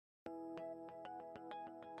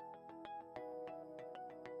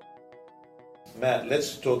Matt,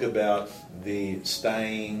 let's talk about the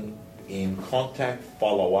staying in contact,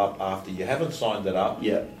 follow up after you haven't signed it up.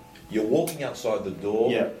 Yeah. You're walking outside the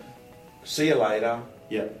door. Yeah. See you later.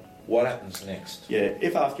 Yeah. What happens next? Yeah,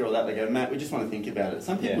 if after all that they go, Matt, we just want to think about it.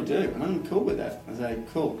 Some people do, and I'm cool with that. I say,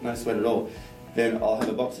 cool, no sweat at all. Then I'll have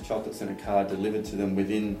a box of chocolates and a card delivered to them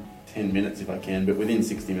within 10 minutes if I can, but within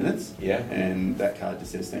 60 minutes. Yeah. And that card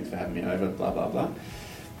just says, thanks for having me over, blah, blah, blah.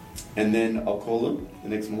 And then I'll call them the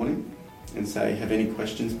next morning and say, have any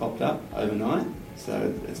questions popped up overnight?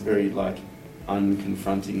 So it's very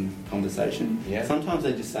unconfronting conversation. Yeah. Sometimes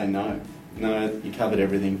they just say no, you covered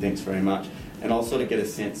everything, thanks very much. And I'll sort of get a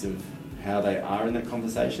sense of how they are in that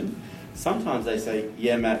conversation. Sometimes they say,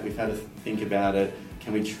 yeah, Matt, we've had a think about it.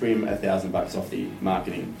 Can we trim $1,000 off the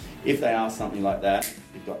marketing? If they ask something like that,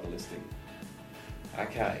 you've got the listing.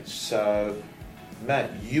 Okay, so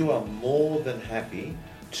Matt, you are more than happy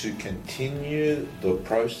to continue the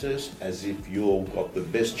process as if you've got the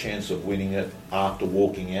best chance of winning it after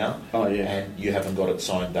walking out. Oh, yeah. And you haven't got it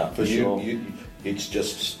signed up. For sure. It's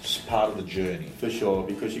just part of the journey. For sure,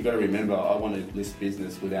 because you've got to remember, I want to list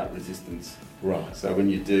business without resistance. Right. So when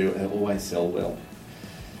you do, it'll always sell well.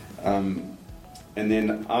 And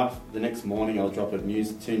then the next morning, I'll drop 2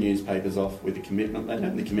 newspapers off with a commitment letter.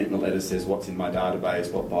 The commitment letter says what's in my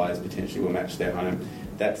database, what buyers potentially will match their home.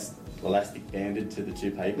 That's elastic banded to the 2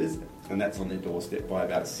 papers, and that's on their doorstep by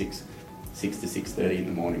about 6 to 6:30 in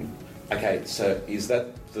the morning. Okay, so is that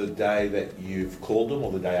the day that you've called them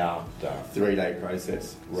or the day after? 3-day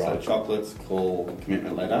process. Right. So chocolates, call,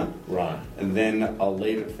 commitment letter. Right. And then I'll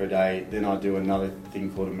leave it for a day. Then I'll do another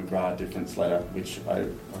thing called a McGrath difference letter, which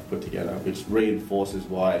I've put together, which reinforces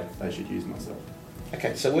why they should use myself.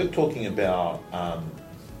 Okay, so we're talking about, I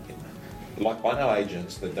know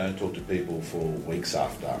agents that don't talk to people for weeks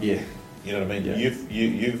after. Yeah. You know what I mean? Yeah.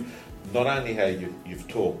 You've not only how you've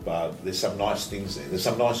talked, but there's some nice things there. There's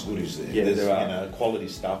some nice goodies there. Yeah, there's there are. Quality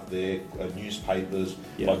stuff there. Newspapers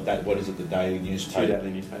Yeah. like that. What is it? The daily newspaper. 2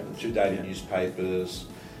 daily newspapers. 2 daily newspapers.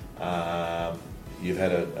 You've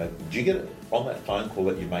had do you get on that phone call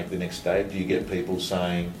that you make the next day? Do you get people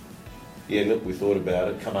saying, "Yeah, look, we thought about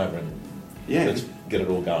it. Come over and let's get it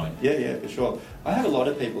all going"? Yeah, for sure. I have a lot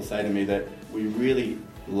of people say to me that we really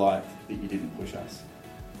liked that you didn't push us.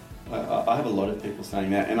 I have a lot of people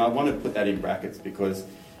saying that, and I want to put that in brackets because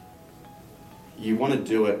you want to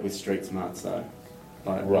do it with street smarts, though.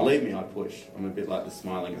 Believe me, I push. I'm a bit like the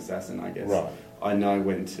smiling assassin, I guess. Right. I know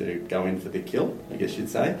when to go in for the kill, I guess you'd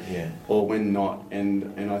say, or when not.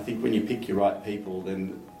 And I think when you pick your right people,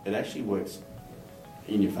 then it actually works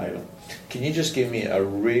in your favour. Can you just give me a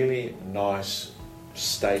really nice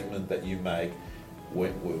statement that you make?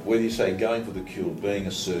 Whether you say going for the kill, being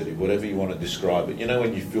assertive, whatever you want to describe it,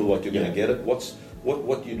 when you feel like you're going to get it,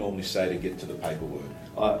 what do you normally say to get to the paperwork?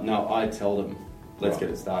 No, I tell them, let's get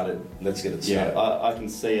it started. Let's get it started. Yeah, I can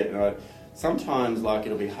see it. Sometimes,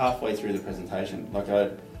 it'll be halfway through the presentation. I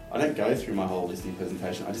don't go through my whole listing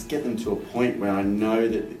presentation. I just get them to a point where I know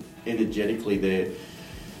that energetically they're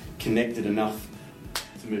connected enough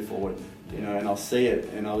to move forward. And I'll see it,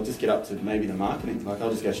 and I'll just get up to maybe the marketing. I'll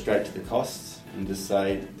just go straight to the costs and just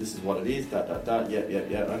say, this is what it is, yeah.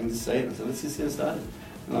 I can just see it, and so let's just get it started.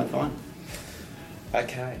 And I'm fine.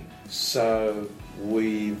 Okay, so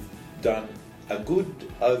we've done a good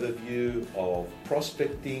overview of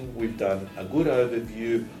prospecting. We've done a good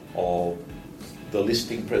overview of the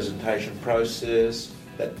listing presentation process,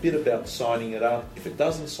 that bit about signing it up. If it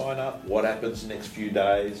doesn't sign up, what happens the next few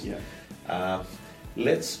days? Yeah.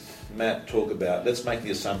 Let's make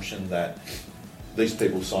the assumption that these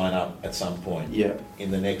people sign up at some point. Yeah.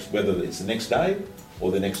 In the next, whether it's the next day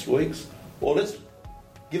or the next week's, or let's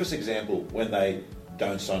give us an example when they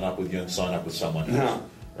don't sign up with you and sign up with someone else.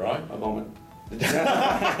 No. Right? I vomit.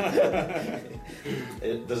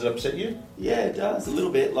 Does it upset you? Yeah, it does a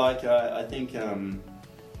little bit. I think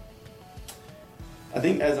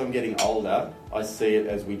as I'm getting older, I see it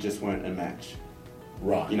as we just weren't a match.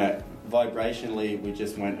 Right. Vibrationally, we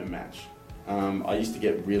just weren't a match. I used to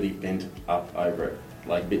get really bent up over it,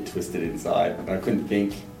 a bit twisted inside, and I couldn't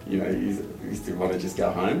think. I used to want to just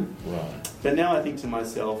go home. Right. But now I think to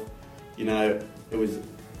myself,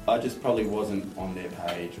 I just probably wasn't on their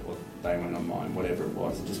page, or they weren't on mine, whatever it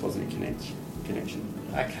was. It just wasn't a connection.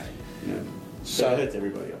 Okay. So it hurts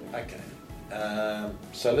everybody. Okay.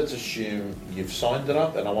 So let's assume you've signed it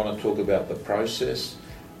up, and I want to talk about the process.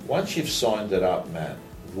 Once you've signed it up, Matt,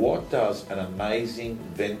 what does an amazing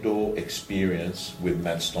vendor experience with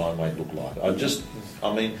Matt Steinway look like?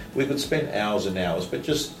 We could spend hours and hours, but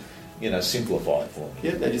just simplify it for me.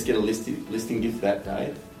 Yeah, they just get a listing gift that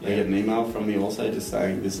day. They Yeah. get an email from me also just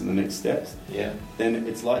saying this are the next steps. Yeah. Then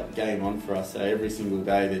it's like game on for us. So every single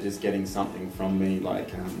day they're just getting something from me. Like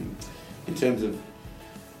in terms of,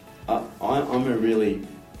 I'm a really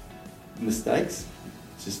mistakes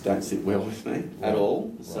just don't sit well with me at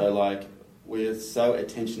all. Right. So like we're so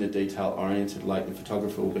attention to detail oriented. Like the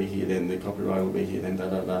photographer will be here, then the copywriter will be here, then da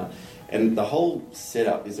da da, and the whole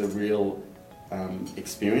setup is a real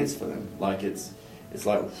experience for them. Like it's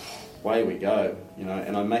like away we go,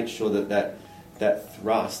 and I make sure that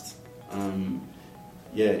thrust,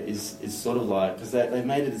 is sort of like, because they've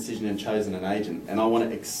made a decision and chosen an agent, and I want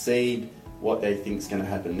to exceed what they think is going to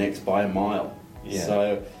happen next by a mile. Yeah.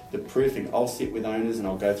 So the proofing, I'll sit with owners and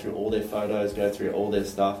I'll go through all their photos, go through all their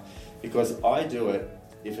stuff, because I do it.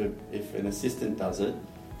 If an assistant does it,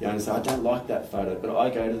 the owner says, I don't like that photo, but I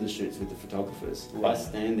go to the shoots with the photographers. Right. I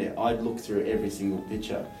stand there, I look through every single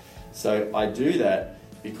picture. So I do that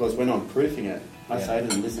because when I'm proofing it, I Yeah. say to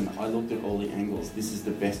them, listen, I looked at all the angles, this is the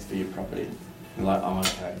best for your property. And they're like, oh,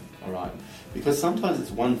 okay, all right. Because sometimes it's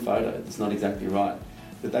one photo that's not exactly right,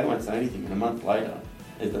 but they won't say anything, and a month later,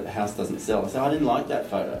 if the house doesn't sell, I say, I didn't like that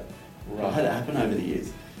photo. Right. I had it happen over the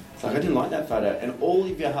years. It's like, I didn't like that photo, and all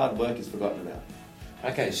of your hard work is forgotten about.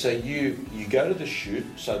 Okay, so you go to the shoot.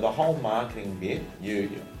 So the whole marketing bit, you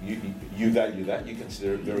value that. You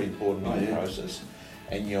consider it very important in the process,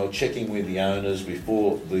 and you're checking with the owners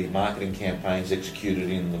before the marketing campaign's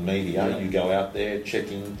executed in the media. Yeah. You go out there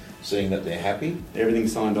checking, seeing that they're happy.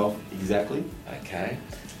 Everything's signed off exactly. Okay,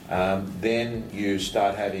 then you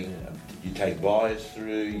start having. You take buyers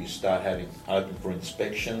through. You start having open for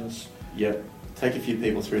inspections. Yep. Take a few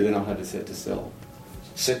people through, then I'll have a set to sell.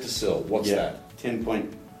 Set to sell. What's that?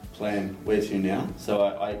 10-point plan, where to now? So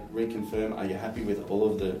I reconfirm, are you happy with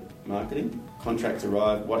all of the marketing? Contracts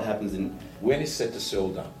arrive, what happens in... When is set to sell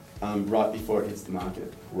done? Right before it hits the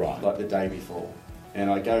market. Right. Like the day before. And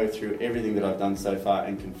I go through everything that I've done so far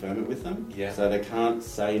and confirm it with them. Yeah. So they can't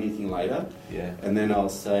say anything later. Yeah. And then I'll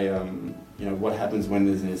say, what happens when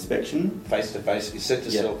there's an inspection? Face to face. Is set to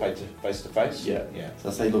Yeah. sell face to face? Yeah. Yeah. So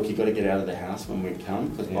I say, look, you've got to get out of the house when we come,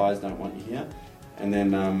 because buyers don't want you here. And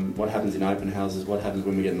then what happens in open houses, what happens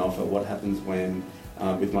when we get an offer, what happens when,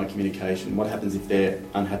 with my communication, what happens if they're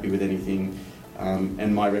unhappy with anything,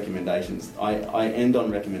 and my recommendations. I end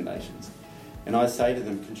on recommendations. And I say to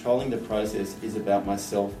them, controlling the process is about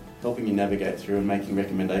myself helping you navigate through and making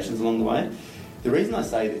recommendations along the way. The reason I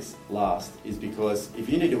say this last is because if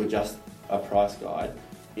you need to adjust a price guide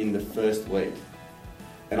in the first week,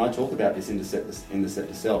 and I talk about this in the set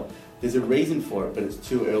to sell, there's a reason for it, but it's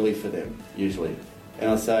too early for them, usually.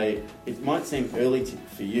 And I say, it might seem early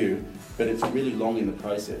for you, but it's really long in the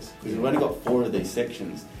process. Because we've only got 4 of these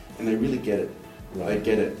sections, and they really get it. Right. They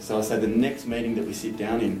get it. So I say, the next meeting that we sit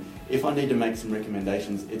down in, if I need to make some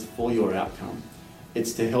recommendations, it's for your outcome.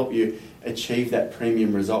 It's to help you achieve that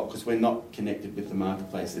premium result, because we're not connected with the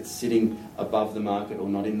marketplace. It's sitting above the market or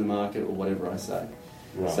not in the market or whatever I say.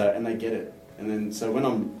 Right. So, and they get it. And then, so when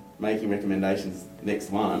I'm making recommendations next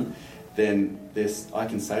one, then I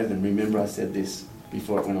can say to them, remember I said this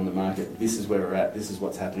before it went on the market. This is where we're at. This is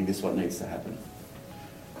what's happening. This is what needs to happen.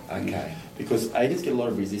 Okay. Because agents get a lot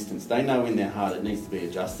of resistance. They know in their heart it needs to be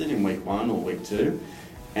adjusted in week 1 or week 2,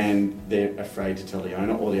 and they're afraid to tell the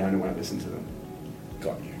owner, or the owner won't listen to them.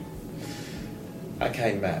 Got you.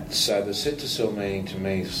 Okay, Matt. So the set to sell meeting to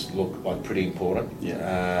me look like pretty important.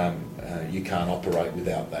 Yeah. You can't operate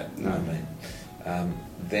without that. No. I mean,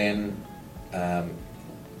 then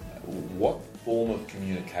what form of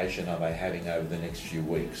communication are they having over the next few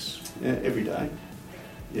weeks? Yeah, every day.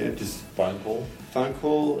 Yeah, just Phone call? phone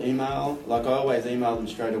call, email. Like I always email them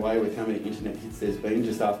straight away with how many internet hits there's been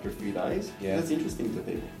just after a few days. Yeah. That's interesting to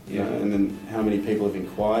people. you Yeah. know, and then how many people have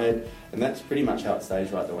inquired. And that's pretty much how it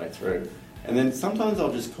stays right the way through. And then sometimes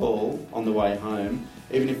I'll just call on the way home,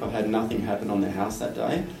 even if I've had nothing happen on their house that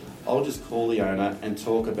day, I'll just call the owner and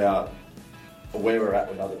talk about where we're at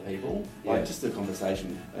with other people. Yeah. Like just a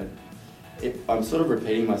conversation. I'm sort of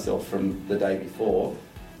repeating myself from the day before,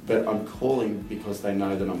 but I'm calling because they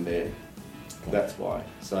know that I'm there. That's why.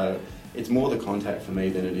 So it's more the contact for me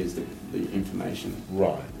than it is the information.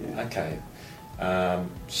 Right. Yeah. Okay.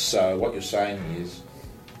 So what you're saying is,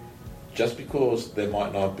 just because there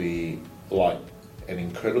might not be like an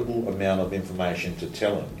incredible amount of information to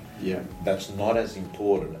tell them, Yeah. that's not as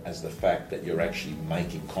important as the fact that you're actually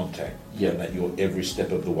making contact, Yeah. and that you're every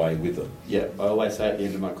step of the way with them. Yeah. I always say at the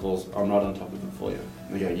end of my calls, I'm right on top of them for you.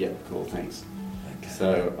 And they go, yeah, cool, thanks. Okay.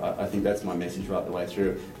 So I think that's my message right the way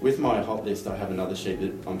through. With my hot list, I have another sheet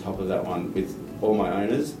on top of that one with all my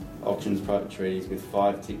owners, auctions, private treaties, with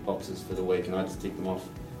 5 tick boxes for the week, and I just tick them off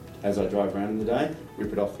as I drive around in the day,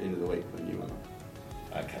 rip it off at the end of the week, put a new one on.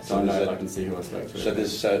 Okay. So I know I can see who I spoke to.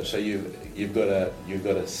 So you've got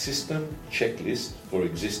a system checklist for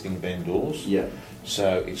existing vendors. Yeah.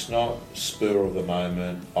 So it's not spur of the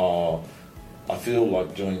moment. Oh, I feel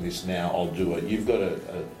like doing this now. I'll do it. You've got a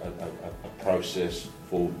process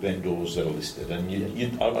for vendors that are listed, and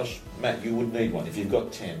Matt, you would need one if you've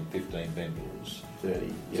got 10, 15 vendors,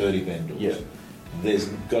 30. 30 vendors. Yeah. There's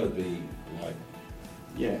got to be like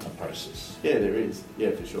Yeah. a process. Yeah, there is.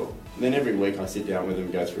 Yeah, for sure. And then every week I sit down with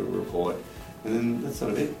them, go through a report, and then that's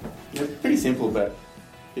sort of it. Yeah, pretty simple, but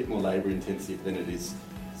a bit more labour intensive than it is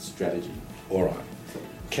strategy. All right.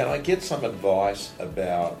 Can I get some advice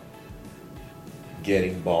about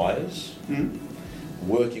getting buyers,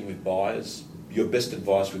 working with buyers? Your best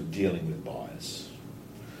advice with dealing with buyers.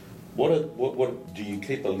 What do you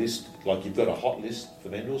keep a list? Like you've got a hot list for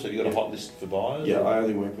vendors. Have you got a hot list for buyers? Yeah, I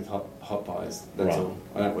only work with hot buyers. That's all.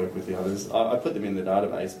 I don't work with the others. I put them in the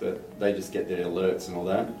database, but they just get their alerts and all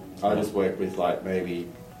that. I just work with like maybe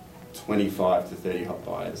 25 to 30 hot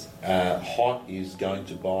buyers. Hot is going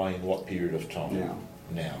to buy in what period of time?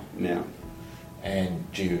 Now.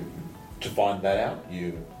 And to find that out,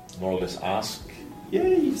 you more or less ask? Yeah,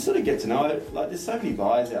 you sort of get to know it. Like there's so many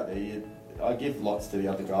buyers out there. I give lots to the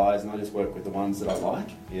other guys, and I just work with the ones that I like.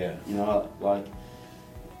 Yeah.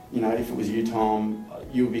 If it was you, Tom,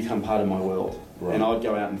 you would become part of my world. Right. And I'd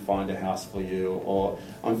go out and find a house for you. Or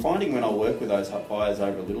I'm finding when I work with those buyers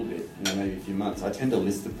over a little bit, maybe a few months, I tend to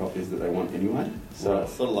list the properties that they want anyway. So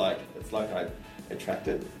It's sort of like, I attract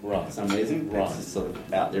it for some reason. Right. It's just sort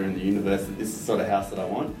of out there in the universe that this is the sort of house that I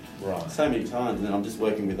want. Right. So many times, and then I'm just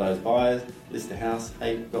working with those buyers, list a house,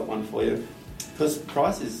 hey, got one for you. Because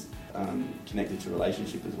price is connected to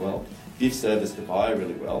relationship as well. If you've serviced a buyer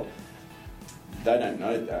really well, they don't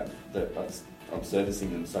know that I'm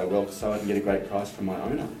servicing them so well, so I can get a great price from my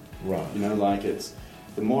owner. Right. It's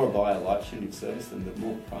the more a buyer likes you and you've serviced them, the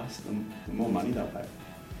more price, the more money they'll pay.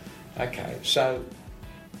 Okay, so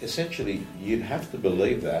essentially you'd have to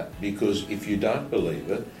believe that, because if you don't believe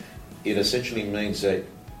it, it essentially means that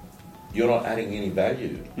you're not adding any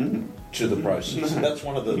value to the process. And that's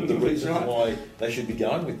one of the reasons why they should be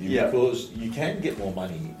going with you, because you can get more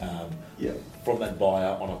money from that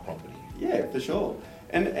buyer on a property. Yeah, for sure.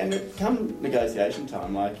 And come negotiation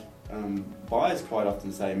time, buyers quite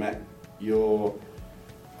often say, Matt, you're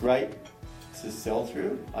great to sell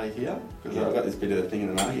through, I hear, because I've got this bit of a thing in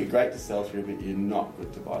the market, you're great to sell through, but you're not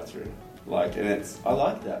good to buy through. I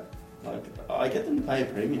like that. I get them to pay a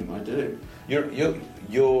premium, I do. You're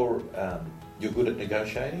good at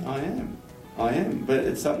negotiating? I am. But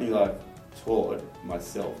it's something I've taught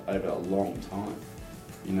myself over a long time.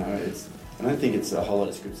 I don't think it's a whole lot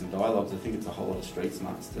of scripts and dialogues, I think it's a whole lot of street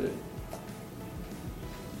smarts too.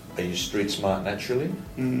 Are you street smart naturally?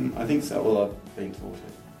 I think so. Well, I've been taught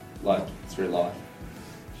it, through life.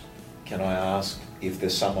 Can I ask if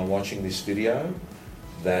there's someone watching this video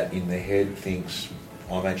that in their head thinks,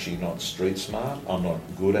 I'm actually not street smart, I'm not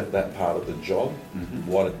good at that part of the job,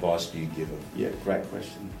 what advice do you give them? Yeah, great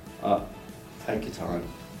question. Take your time.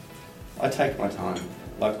 I take my time.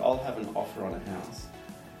 I'll have an offer on a house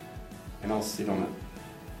and I'll sit on it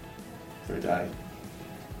for a day.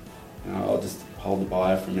 I'll just hold the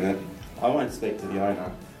buyer for a minute. I won't speak to the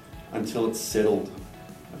owner until it's settled,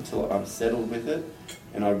 until I'm settled with it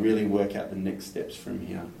and I really work out the next steps from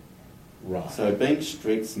here. Right. So being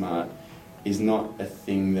street smart is not a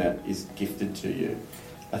thing that is gifted to you.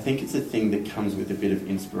 I think it's a thing that comes with a bit of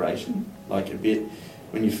inspiration, a bit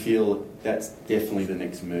when you feel that's definitely the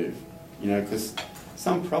next move. Because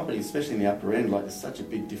some properties, especially in the upper end, there's such a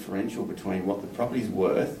big differential between what the property's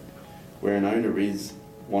worth, where an owner is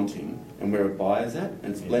wanting, and where a buyer's at,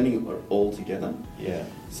 and it's blending it all together. Yeah.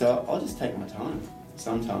 So I'll just take my time,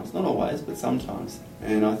 sometimes. Not always, but sometimes.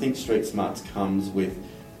 And I think street smarts comes with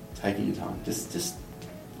taking your time. Just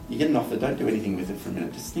you get an offer, don't do anything with it for a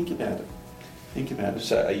minute. Just think about it.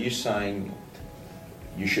 So are you saying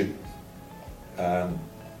you should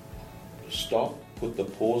stop, put the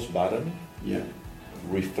pause button,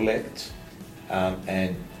 reflect,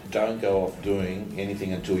 and don't go off doing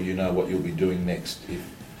anything until you know what you'll be doing next?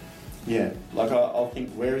 I'll think,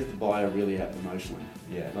 where is the buyer really at emotionally?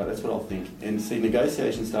 Yeah. That's what I'll think. And see,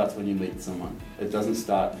 negotiation starts when you meet someone. It doesn't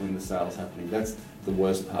start when the sale's happening. That's the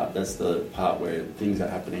worst part. That's the part where things are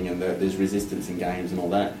happening and there's resistance in games and all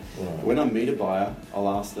that. Right. When I meet a buyer, I'll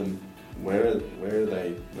ask them, where do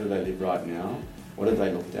they live right now? What have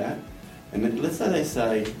they looked at? And then, let's say they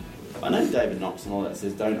say, I know David Knox and all that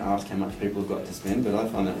says don't ask how much people have got to spend, but I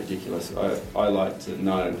find that ridiculous. I like to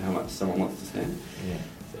know how much someone wants to spend. Yeah.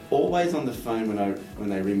 always on the phone when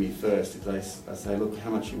they ring me first. If I say, look,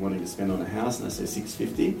 how much are you wanting to spend on a house? And they say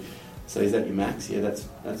 $650. So is that your max? Yeah,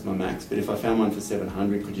 that's my max. But if I found one for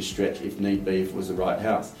 $700, could you stretch if need be if it was the right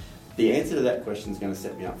house? The answer to that question is going to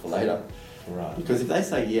set me up for later. Right. Because if they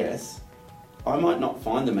say yes, I might not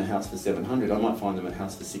find them a house for $700. I might find them a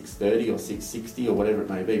house for $630 or $660 or whatever it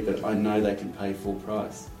may be. But I know they can pay full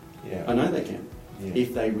price. Yeah. I know they can, Yeah.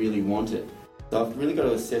 if they really want it. So I've really got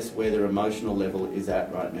to assess where their emotional level is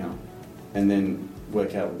at right now, and then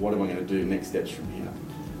work out what am I going to do next steps from here.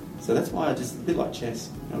 So that's why I just, a bit like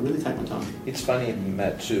chess, I really take my time. It's funny,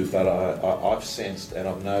 Matt, too, but I've sensed and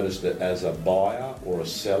I've noticed that as a buyer or a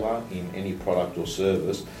seller in any product or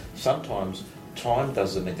service, sometimes time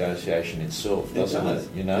does the negotiation itself, doesn't it?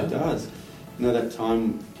 You know? It does. You know, that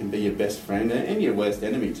time can be your best friend and your worst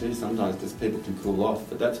enemy too sometimes, because people can cool off.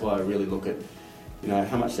 But that's why I really look at, you know,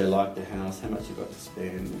 how much they like the house, how much you've got to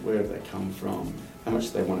spend, where have they come from, how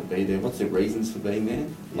much they want to be there, what's their reasons for being there.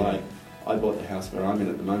 Yeah. Like, I bought the house where I'm in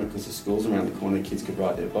at the moment because the school's around the corner. Kids could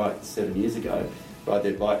ride their bikes 7 years ago, ride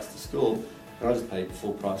their bikes to school, and I just paid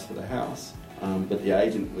full price for the house. But the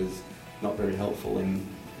agent was not very helpful, and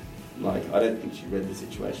like, I don't think she read the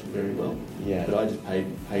situation very well. Yeah. But I just paid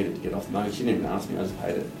it to get off the market. She didn't even ask me, I just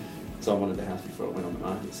paid it. So I wanted the house before it went on the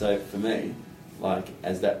market. So for me, like,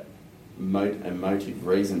 as that motive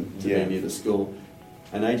reason to Yeah. be near the school,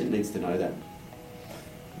 an agent needs to know that.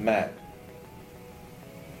 Matt,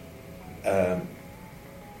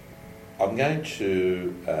 I'm going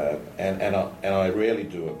to, and I rarely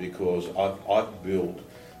do it because I've built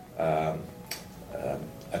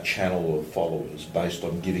a channel of followers based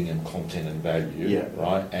on giving them content and value, Yeah.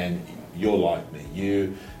 right? And you're like me.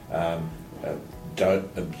 You don't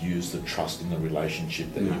abuse the trust in the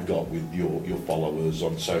relationship that No. you've got with your followers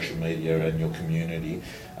on social media and your community.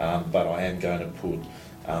 But I am going to put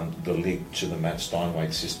the link to the Matt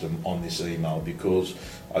Steinway system on this email, because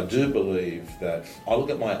I do believe that I look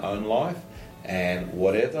at my own life, and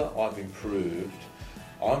whatever I've improved,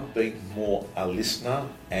 I'm being more a listener,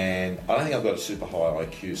 and I don't think I've got a super high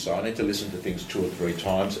IQ, so I need to listen to things 2 or 3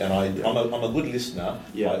 times, and I'm a good listener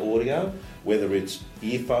by audio, whether it's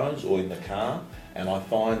earphones or in the car, and I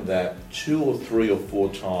find that 2 or 3 or 4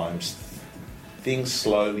 times things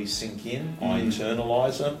slowly sink in, I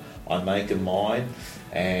internalise them, I make them mine,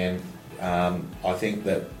 and I think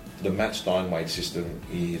that the Matt Steinway system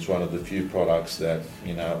is one of the few products that,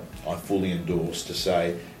 you know, I fully endorse, to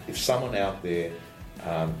say if someone out there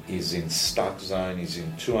is in stuck zone, is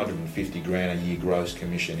in 250 grand a year gross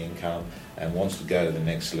commission income and wants to go to the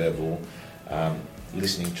next level,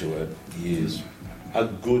 listening to it is a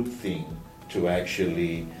good thing to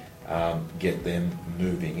actually get them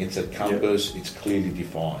moving. It's a compass, it's clearly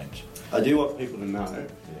defined. I do want people to know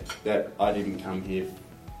that I didn't come here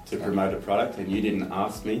to promote a product, and you didn't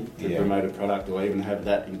ask me to promote a product or even have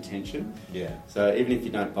that intention. Yeah. So even if you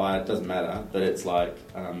don't buy it, doesn't matter. But it's like,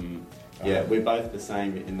 we're both the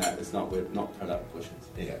same in that we're not product pushers.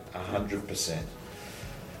 Yeah, 100%.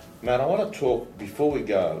 Matt, I want to talk, before we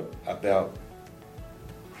go, about...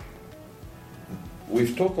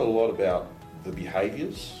 We've talked a lot about the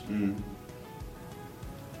behaviours,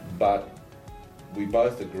 but we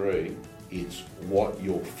both agree it's what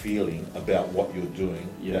you're feeling about what you're doing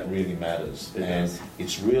that really matters. And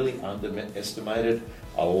it's really underestimated.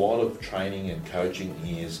 A lot of training and coaching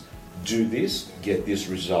is do this, get this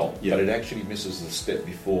result. But it actually misses the step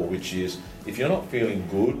before, which is if you're not feeling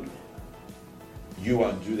good, you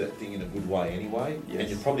won't do that thing in a good way anyway, and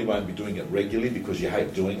you probably won't be doing it regularly because you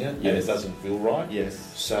hate doing it and it doesn't feel right.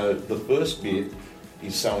 So the first bit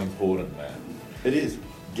is so important, man. It is.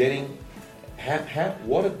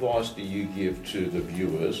 What advice do you give to the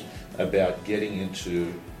viewers about getting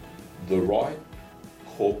into the right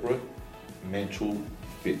corporate mental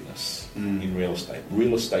fitness in real estate?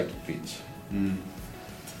 Real estate fit. I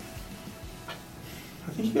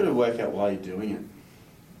think you've got to work out why you're doing it.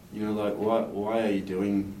 You know, like, why are you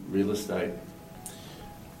doing real estate?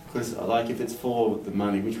 Because, like, if it's for the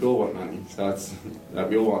money, which we all want money, so it's like,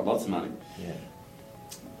 we all want lots of money. Yeah.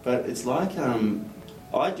 But it's like,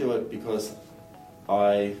 I do it because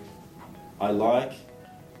I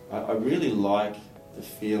really like the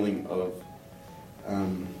feeling of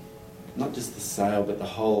not just the sale, but the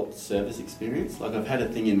whole service experience. Like, I've had a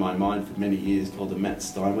thing in my mind for many years called the Matt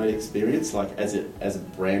Steinway experience, like as a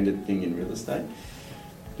branded thing in real estate.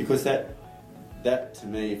 Because that to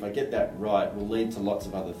me, if I get that right, will lead to lots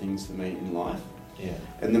of other things for me in life. Yeah.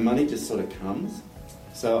 And the money just sort of comes.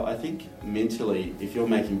 So I think mentally, if you're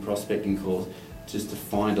making prospecting calls just to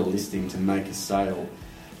find a listing to make a sale,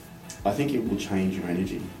 I think it will change your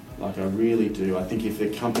energy. Like, I really do. I think if the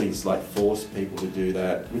companies like force people to do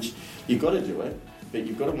that, which you've got to do it, but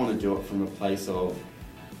you've got to want to do it from a place of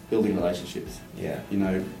building relationships. Yeah. You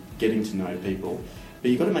know, getting to know people.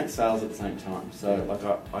 But you've got to make sales at the same time. So, like,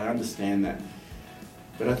 I understand that.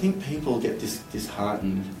 But I think people get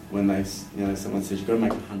disheartened when they, you know, someone says you've got to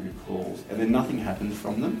make 100 calls, and then nothing happens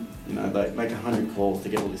from them. You know, they make 100 calls to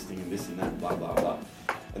get a listing and this and that, blah, blah, blah.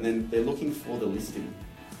 And then they're looking for the listing.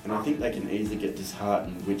 And I think they can easily get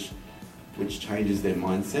disheartened, which changes their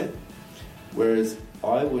mindset. Whereas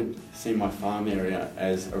I would see my farm area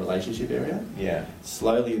as a relationship area. Yeah.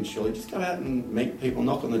 Slowly and surely, just go out and meet people,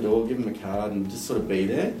 knock on the door, give them a card, and just sort of be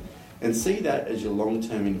there. And see that as your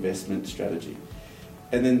long-term investment strategy.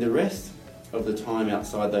 And then the rest of the time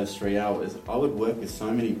outside those 3 hours, I would work with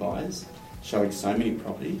so many buyers, showing so many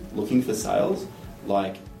property, looking for sales,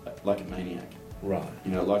 like a maniac. Right.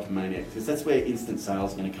 You know, like a maniac. Because that's where instant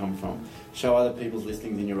sales are going to come from. Show other people's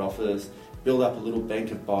listings in your offers, build up a little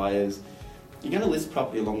bank of buyers. You're going to list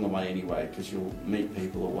property along the way anyway, because you'll meet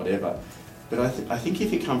people or whatever. But I think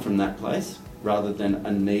if you come from that place, rather than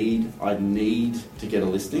I need to get a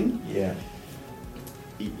listing, Yeah.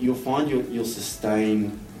 you'll find you'll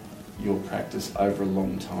sustain your practice over a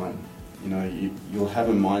long time. You know, you'll have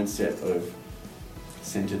a mindset of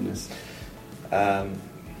centeredness.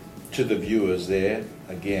 To the viewers there,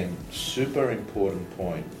 again, super important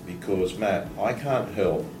point, because Matt, I can't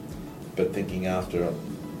help but thinking after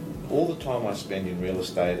all the time I spend in real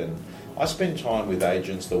estate, and I spend time with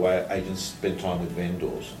agents the way agents spend time with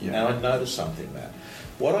vendors. Yeah. And I noticed something, Matt.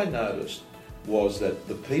 What I noticed was that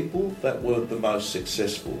the people that were the most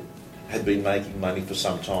successful had been making money for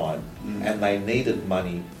some time, and they needed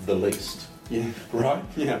money the least. Yeah. Right?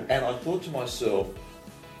 Yeah. And I thought to myself,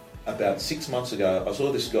 about 6 months ago, I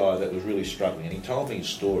saw this guy that was really struggling, and he told me his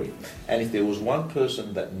story. And if there was one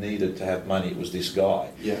person that needed to have money, it was this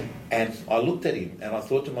guy. Yeah. And I looked at him and I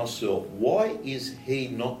thought to myself, why is he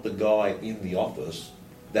not the guy in the office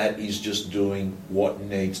that is just doing what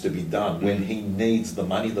needs to be done when he needs the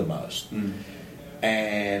money the most?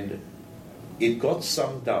 And it got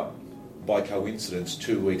summed up by coincidence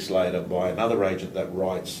 2 weeks later by another agent that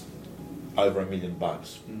writes over $1 million.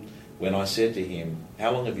 When I said to him, how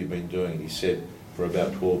long have you been doing it? He said, for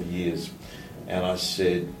about 12 years. And I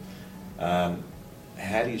said, how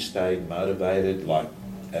do you stay motivated? Like,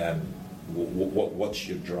 what's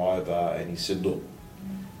your driver? And he said, look,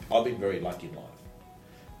 I've been very lucky in life.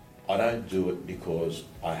 I don't do it because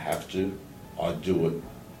I have to. I do it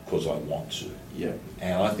because I want to. Yeah.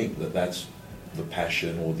 And I think that that's the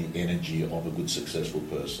passion or the energy of a good, successful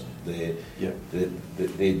person. They're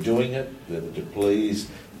doing it to please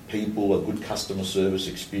people, a good customer service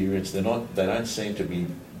experience. They don't seem to be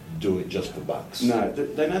doing it just for bucks. No,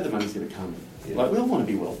 they know the money's going to come. Yeah. Like, we all want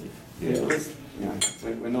to be wealthy. Yeah. You know,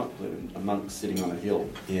 we're not a monk sitting on a hill.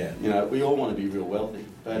 Yeah. You know, we all want to be real wealthy.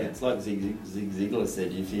 But Yeah. it's like Zig Ziglar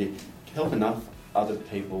said, if you help enough other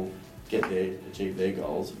people get there, achieve their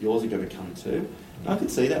goals, yours are going to come too. And I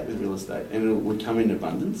could see that with real estate, and it would come in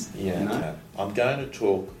abundance. Yeah. You know? Okay. I'm going to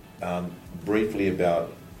talk briefly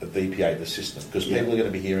about the VPA, the system, because Yeah. people are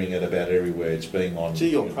going to be hearing it about everywhere. It's being on. Gee,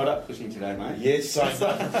 your product pushing today, mate. Yes, I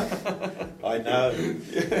know. I know.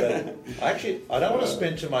 But actually, I don't want to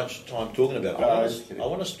spend too much time talking about it. I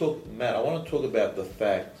want to talk, Matt. I want to talk about the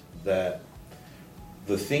fact that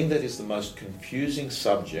the thing that is the most confusing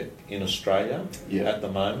subject in Australia Yeah. at the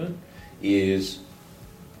moment is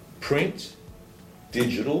print,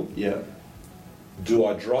 digital. Yeah. Do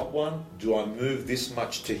I drop one? Do I move this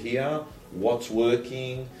much to here? What's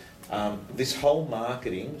working? This whole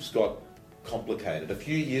marketing's got complicated. A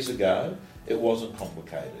few years ago, it wasn't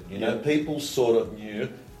complicated. You know, people sort of knew,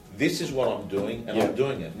 this is what I'm doing, and I'm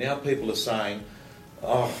doing it. Now people are saying,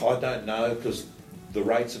 oh, I don't know, because the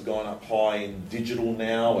rates have gone up high in digital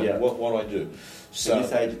now, and what do I do? So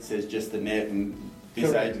this agent says just the net, and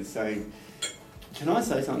this agent's saying, can I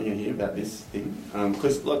say something here about this thing?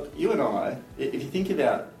 Because, look, you and I, if you think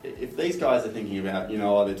about, if these guys are thinking about, you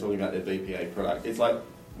know, they're talking about their BPA product, it's like,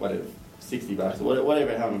 whatever, $60 or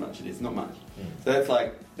whatever, however much it is, not much. So that's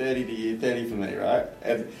like 30 to you, 30 for me, right?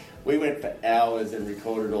 And we went for hours and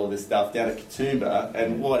recorded all this stuff down at Katoomba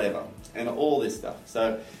and whatever, and all this stuff.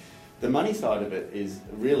 So the money side of it is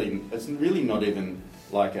really, it's really not even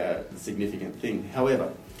like a significant thing.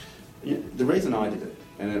 However, the reason I did it,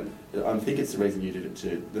 and I think it's the reason you did it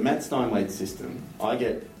too, the Matt Steinway system, I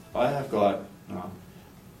have got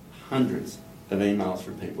hundreds of emails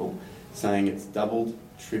from people saying it's doubled,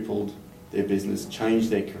 tripled their business, changed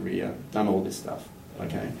their career, done all this stuff.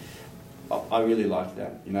 Okay, I really like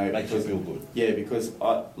that. You know, Makes you feel good. Yeah, because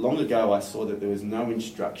long ago I saw that there was no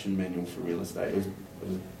instruction manual for real estate. It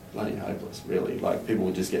was bloody hopeless, really. Like, people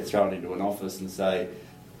would just get thrown into an office and say,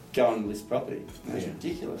 go and list property. That's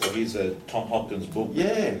ridiculous. So here's a Tom Hopkins book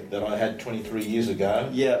Yeah. that I had 23 years ago.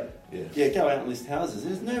 Yeah. Yeah. Yeah, go out and list houses.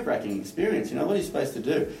 It's a nerve-wracking experience. You know, what are you supposed to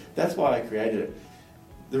do? That's why I created it.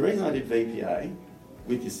 The reason I did VPA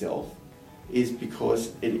with yourself is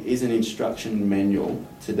because it is an instruction manual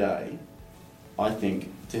today, I think,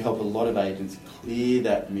 to help a lot of agents clear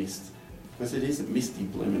that mist. Because it is a misty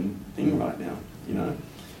blooming thing right now, you know.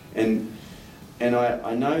 And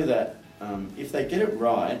I know that if they get it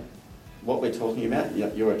right, what we're talking about,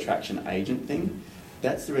 your attraction agent thing,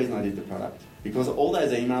 that's the reason I did the product. Because all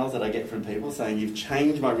those emails that I get from people saying, you've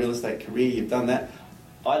changed my real estate career, you've done that,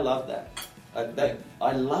 I love that.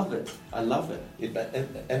 I love it. I love it.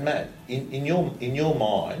 And Matt, in your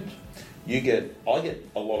mind, I get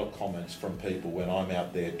a lot of comments from people when I'm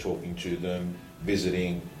out there talking to them,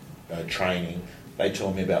 visiting, training. They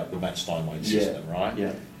tell me about the Matt Steinway system, right?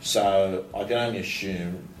 Yeah. So I can only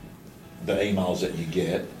assume the emails that you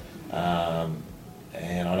get.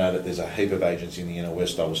 And I know that there's a heap of agents in the inner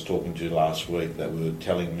west I was talking to last week that were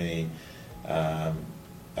telling me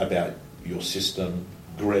about your system.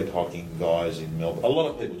 Greg Hocking guys in Melbourne. A lot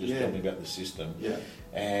of people just tell me about the system. Yeah.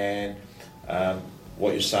 And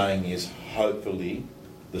what you're saying is hopefully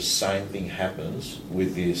the same thing happens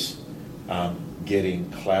with this getting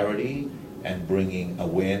clarity and bringing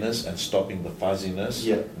awareness and stopping the fuzziness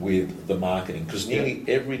with the marketing. Because nearly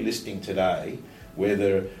every listing today,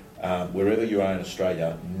 whether wherever you are in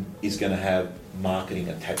Australia, is going to have marketing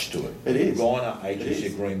attached to it. It is. Gone are agency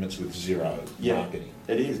agreements with zero marketing.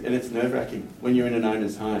 It is, and it's nerve-wracking when you're in an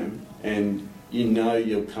owner's home and you know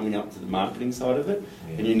you're coming up to the marketing side of it,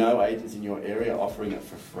 and you know agents in your area offering it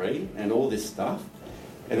for free and all this stuff,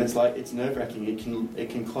 and it's like, it's nerve-wracking. It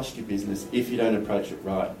can cost you business if you don't approach it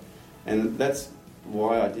right, and that's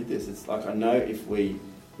why I did this. It's like, I know if we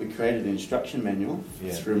created an instruction manual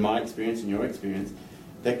through my experience and your experience,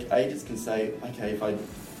 that agents can say, okay, if I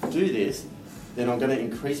do this, then I'm going to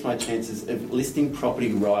increase my chances of listing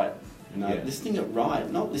property right. You know, listing it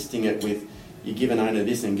right, not listing it with you give an owner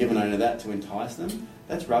this and give an owner that to entice them.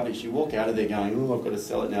 That's rubbish. You walk out of there going, oh, I've got to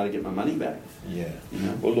sell it now to get my money back. Yeah. You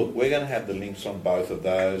know? Well, look, we're going to have the links on both of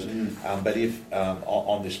those. But if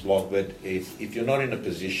on this blog, but if you're not in a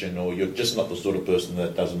position or you're just not the sort of person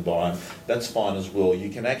that doesn't buy them, that's fine as well. You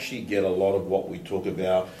can actually get a lot of what we talk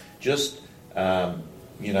about. Just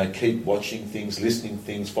keep watching things, listening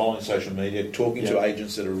things, following social media, talking to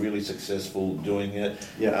agents that are really successful doing it.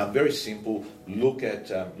 Very simple. Look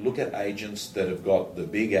at agents that have got the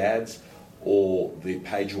big ads or the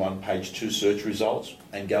page 1, page 2 search results,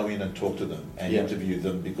 and go in and talk to them and interview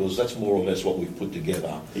them, because that's more or less what we've put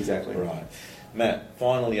together. Exactly. Right. Matt,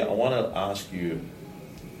 finally, I want to ask you,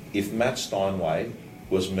 if Matt Steinway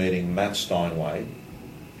was meeting Matt Steinway,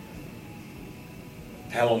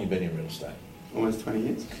 how long have you been in real estate? Almost 20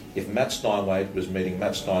 years. If Matt Steinway was meeting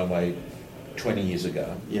Matt Steinway 20 years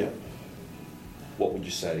ago, what would you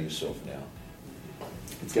say to yourself now?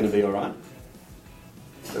 It's going to be all right.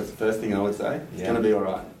 That's the first thing I would say. It's going to be all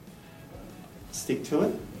right. Stick to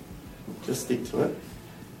it. Just stick to it.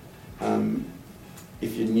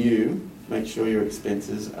 If you're new, make sure your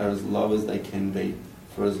expenses are as low as they can be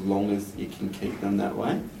for as long as you can keep them that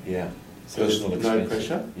way. Yeah. So there's no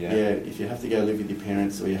pressure. If you have to go live with your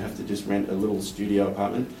parents or you have to just rent a little studio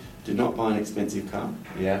apartment, do not buy an expensive car.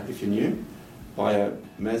 If you're new, buy a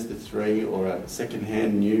Mazda 3 or a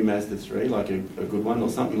second-hand new Mazda 3, like a good one or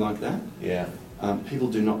something like that. People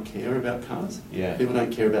do not care about cars. People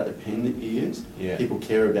don't care about the pen that you use. People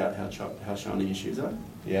care about how shiny your shoes are.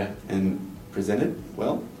 And presented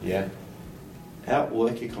well.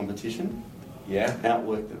 Outwork your competition.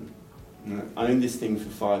 Outwork them. Own this thing for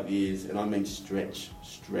 5 years, and I mean stretch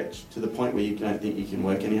to the point where you don't think you can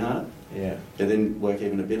work any harder. But then work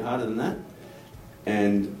even a bit harder than that,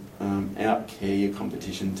 and out-care your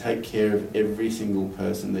competition. Take care of every single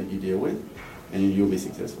person that you deal with, and you'll be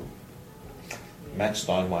successful. Matt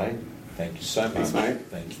Steinway, thank you so much. Thanks, mate.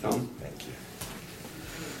 Thank you. Tom. Thank you.